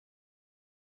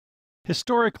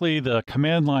Historically, the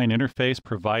command line interface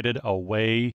provided a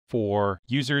way for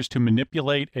users to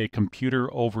manipulate a computer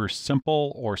over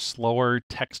simple or slower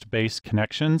text-based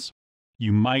connections.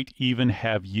 You might even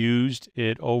have used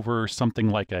it over something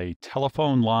like a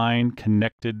telephone line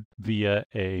connected via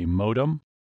a modem.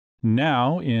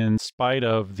 Now, in spite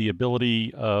of the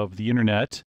ability of the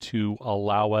internet to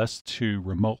allow us to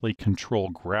remotely control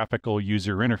graphical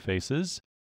user interfaces,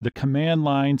 the command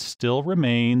line still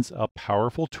remains a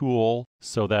powerful tool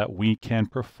so that we can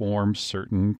perform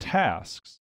certain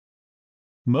tasks.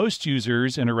 Most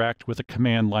users interact with a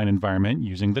command line environment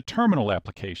using the terminal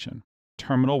application.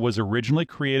 Terminal was originally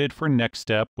created for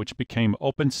NextStep, which became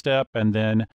OpenStep and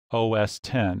then OS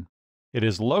X. It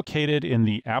is located in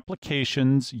the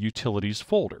Applications Utilities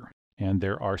folder, and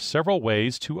there are several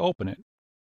ways to open it.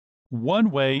 One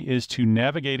way is to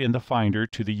navigate in the Finder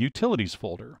to the Utilities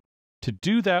folder. To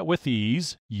do that with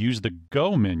ease, use the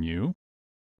Go menu,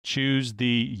 choose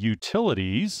the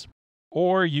Utilities,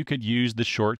 or you could use the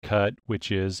shortcut,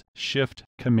 which is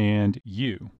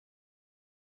Shift-Command-U.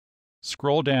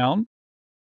 Scroll down,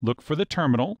 look for the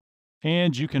terminal,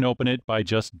 and you can open it by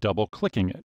just double-clicking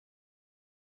it.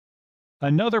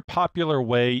 Another popular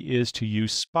way is to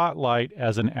use Spotlight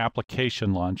as an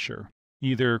application launcher.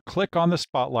 Either click on the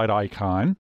Spotlight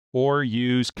icon, or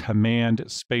use Command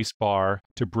Spacebar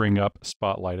to bring up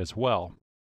Spotlight as well.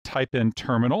 Type in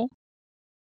Terminal,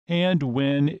 and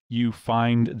when you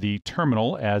find the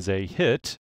terminal as a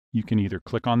hit, you can either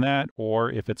click on that, or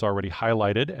if it's already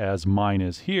highlighted, as mine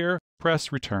is here,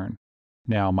 press Return.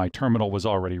 Now, my terminal was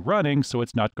already running, so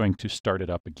it's not going to start it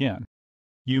up again.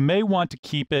 You may want to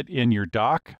keep it in your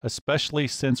dock, especially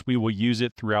since we will use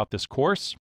it throughout this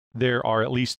course. There are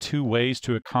at least two ways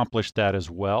to accomplish that as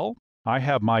well. I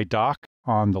have my dock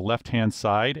on the left-hand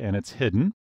side and it's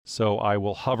hidden, so I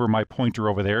will hover my pointer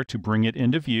over there to bring it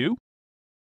into view.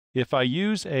 If I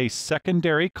use a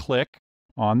secondary click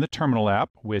on the terminal app,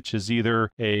 which is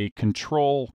either a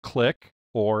control click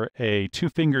or a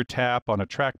two-finger tap on a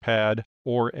trackpad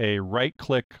or a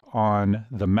right-click on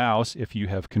the mouse if you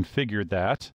have configured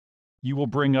that, you will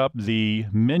bring up the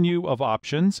menu of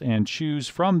options and choose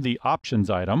from the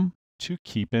options item to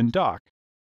keep in dock.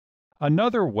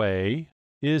 Another way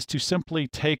is to simply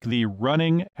take the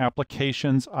Running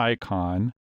Applications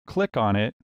icon, click on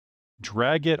it,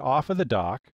 drag it off of the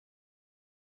dock,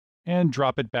 and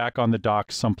drop it back on the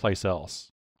dock someplace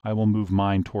else. I will move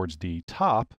mine towards the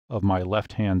top of my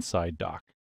left-hand side dock.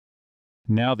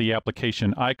 Now the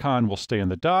application icon will stay in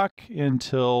the dock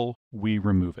until we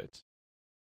remove it.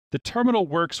 The terminal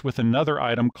works with another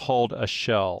item called a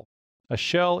shell. A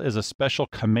shell is a special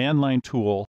command line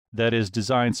tool that is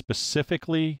designed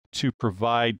specifically to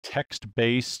provide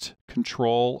text-based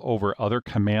control over other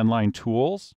command line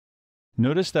tools.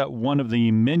 Notice that one of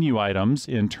the menu items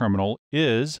in Terminal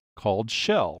is called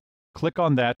Shell. Click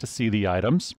on that to see the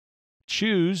items.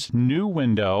 Choose New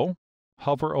Window.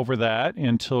 Hover over that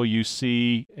until you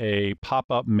see a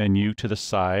pop-up menu to the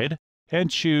side, and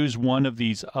choose one of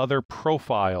these other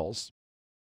profiles.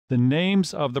 The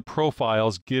names of the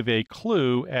profiles give a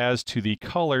clue as to the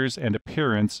colors and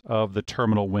appearance of the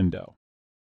terminal window.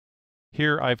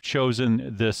 Here I've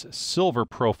chosen this silver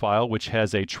profile, which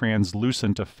has a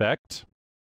translucent effect.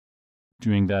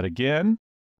 Doing that again,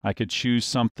 I could choose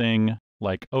something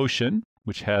like Ocean,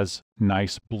 which has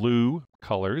nice blue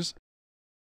colors.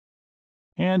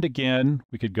 And again,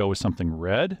 we could go with something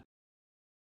red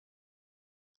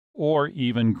or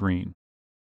even green.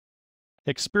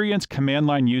 Experienced command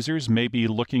line users may be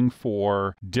looking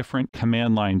for different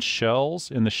command line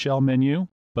shells in the shell menu,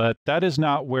 but that is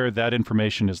not where that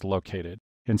information is located.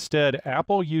 Instead,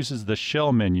 Apple uses the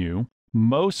shell menu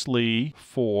mostly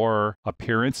for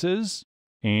appearances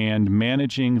and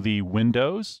managing the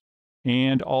windows,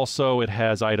 and also it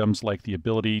has items like the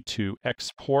ability to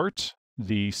export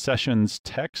the session's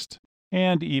text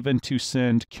and even to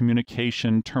send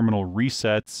communication terminal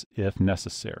resets if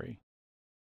necessary.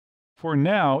 For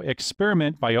now,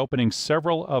 experiment by opening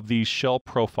several of these shell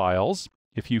profiles.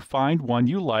 If you find one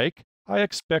you like, I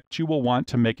expect you will want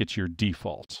to make it your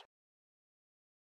default.